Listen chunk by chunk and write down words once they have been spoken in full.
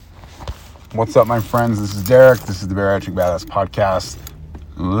What's up, my friends? This is Derek. This is the Bariatric Badass Podcast.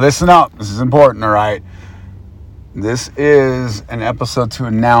 Listen up. This is important, all right? This is an episode to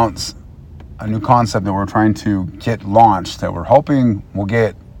announce a new concept that we're trying to get launched that we're hoping will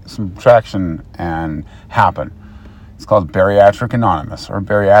get some traction and happen. It's called Bariatrics Anonymous or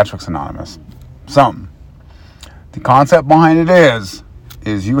Bariatrics Anonymous. Something. The concept behind it is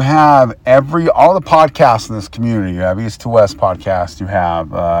you have all the podcasts in this community. You have East to West podcast. You have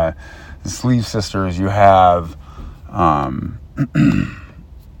the Sleeve Sisters. You have Our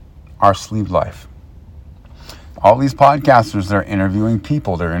Sleeve Life. All these podcasters, they're interviewing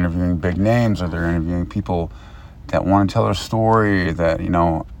people. They're interviewing big names, or they're interviewing people that want to tell their story, that,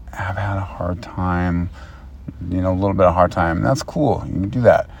 have had a hard time, a little bit of hard time. And that's cool. You can do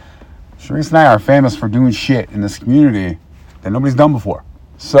that. Sharice and I are famous for doing shit in this community that nobody's done before.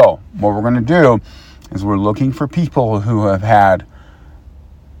 So what we're going to do is we're looking for people who have had,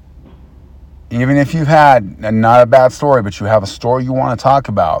 even if you've had not a bad story, but you have a story you want to talk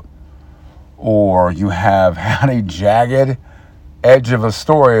about, or you have had a jagged edge of a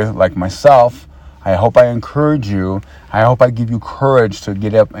story like myself, I hope I encourage you. I hope I give you courage to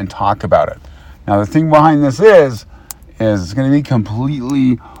get up and talk about it. Now, the thing behind this is it's going to be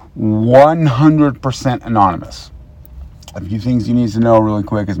completely 100% anonymous. A few things you need to know really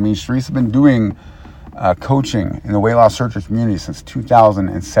quick is me and Sharice have been doing coaching in the weight loss surgery community since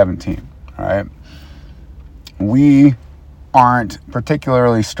 2017. All right. We aren't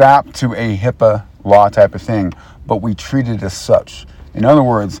particularly strapped to a HIPAA law type of thing, but we treat it as such. In other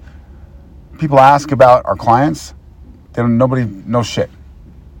words, people ask about our clients, nobody knows shit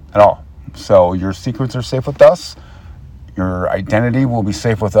at all. So your secrets are safe with us. Your identity will be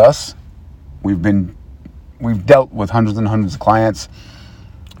safe with us. We've dealt with hundreds and hundreds of clients,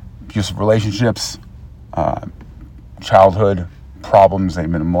 abusive relationships, childhood problems.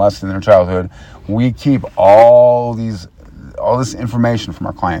 They've been molested in their childhood. We keep all this information from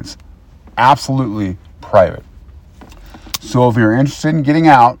our clients absolutely private. So if you're interested in getting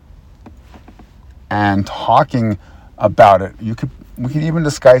out and talking about it, we could even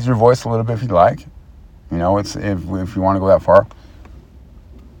disguise your voice a little bit if you'd like. It's if you want to go that far.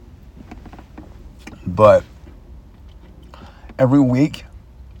 But every week,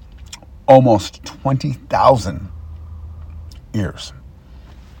 almost 20,000 ears,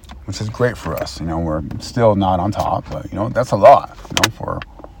 which is great for us. We're still not on top, but that's a lot. For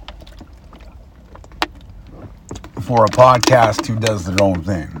a podcast who does their own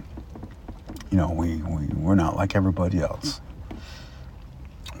thing. We're not like everybody else.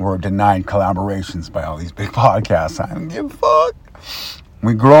 We're denied collaborations by all these big podcasts. I don't give a fuck.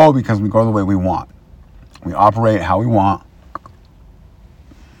 We grow because we grow the way we want. We operate how we want,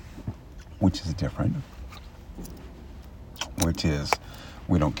 which is different. Which is,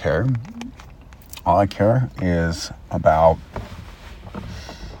 we don't care. All I care is about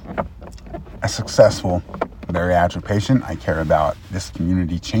a successful bariatric patient. I care about this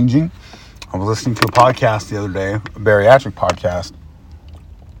community changing. I was listening to a podcast the other day, a bariatric podcast,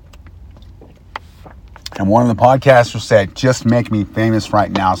 and one of the podcasters said, just make me famous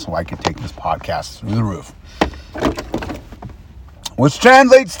right now so I can take this podcast through the roof. Which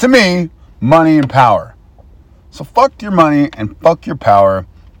translates to me, money and power. So fuck your money and fuck your power.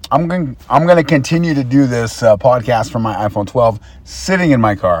 I'm going to continue to do this podcast from my iPhone 12 sitting in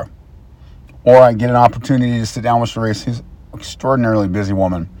my car. Or I get an opportunity to sit down with Sharice, who's an extraordinarily busy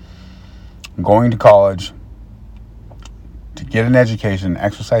woman, going to college to get an education,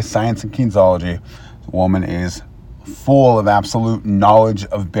 exercise science and kinesiology. The woman is full of absolute knowledge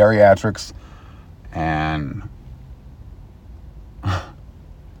of bariatrics and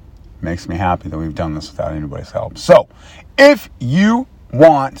makes me happy that we've done this without anybody's help. So if you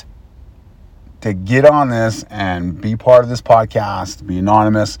want to get on this and be part of this podcast, be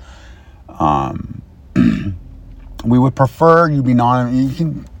anonymous, we would prefer you be anonymous.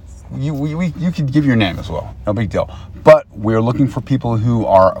 You can give your name as well. No big deal. But we're looking for people who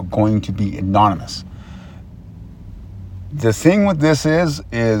are going to be anonymous. The thing with this is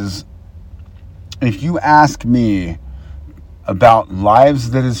if you ask me about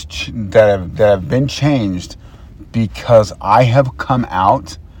lives that have been changed because I have come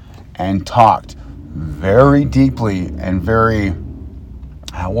out and talked very deeply and very,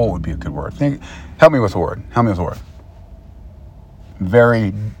 what would be a good word? Help me with a word.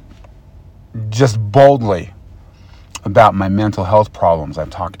 Very, just boldly about my mental health problems.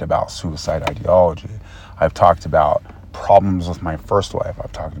 I've talked about suicide ideology. I've talked about problems with my first wife.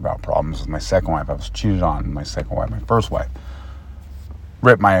 I've talked about problems with my second wife. I was cheated on with my second wife, my first wife.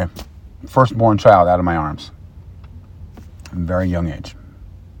 Ripped my firstborn child out of my arms at a very young age.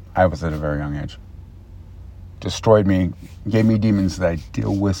 I was at a very young age. Destroyed me, gave me demons that I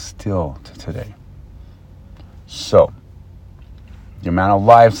deal with still to today. So, the amount of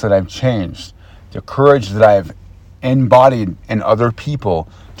lives that I've changed, the courage that I've embodied in other people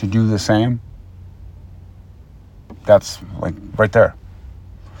to do the same, that's like right there.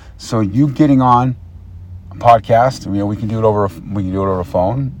 So you getting on a podcast, we can do it over a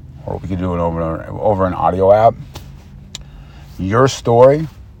phone, or we can do it over an audio app. Your story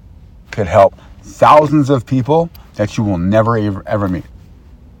could help thousands of people that you will never ever meet.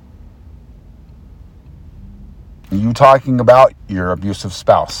 You talking about your abusive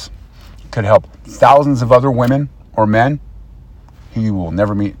spouse could help thousands of other women or men who you will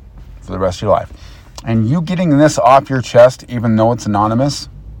never meet for the rest of your life. And you getting this off your chest, even though it's anonymous,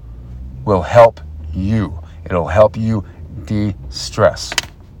 will help you. It'll help you de-stress.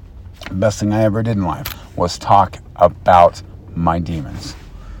 The best thing I ever did in life was talk about my demons.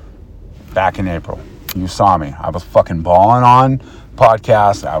 Back in April, you saw me. I was fucking bawling on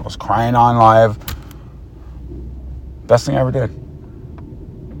podcasts. I was crying on live. Best thing I ever did.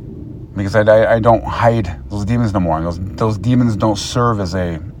 Because I don't hide those demons no more. And those demons don't serve as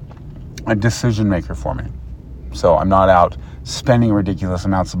a decision maker for me. So I'm not out spending ridiculous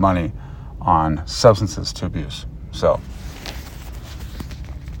amounts of money on substances to abuse. So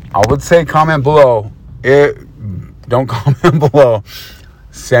I would say comment below. Don't comment below.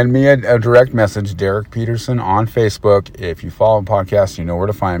 Send me a direct message, Derek Peterson on Facebook. If you follow the podcast, you know where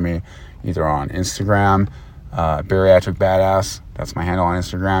to find me. Either on Instagram, Bariatric Badass. That's my handle on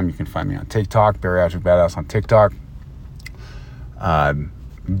Instagram. You can find me on TikTok, Bariatric Badass on TikTok.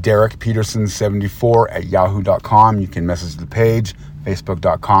 Derek Peterson 74 at yahoo.com. You can message the page,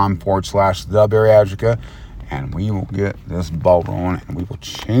 facebook.com/The Bariatrica, and we will get this ball rolling and we will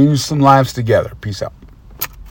change some lives together. Peace out.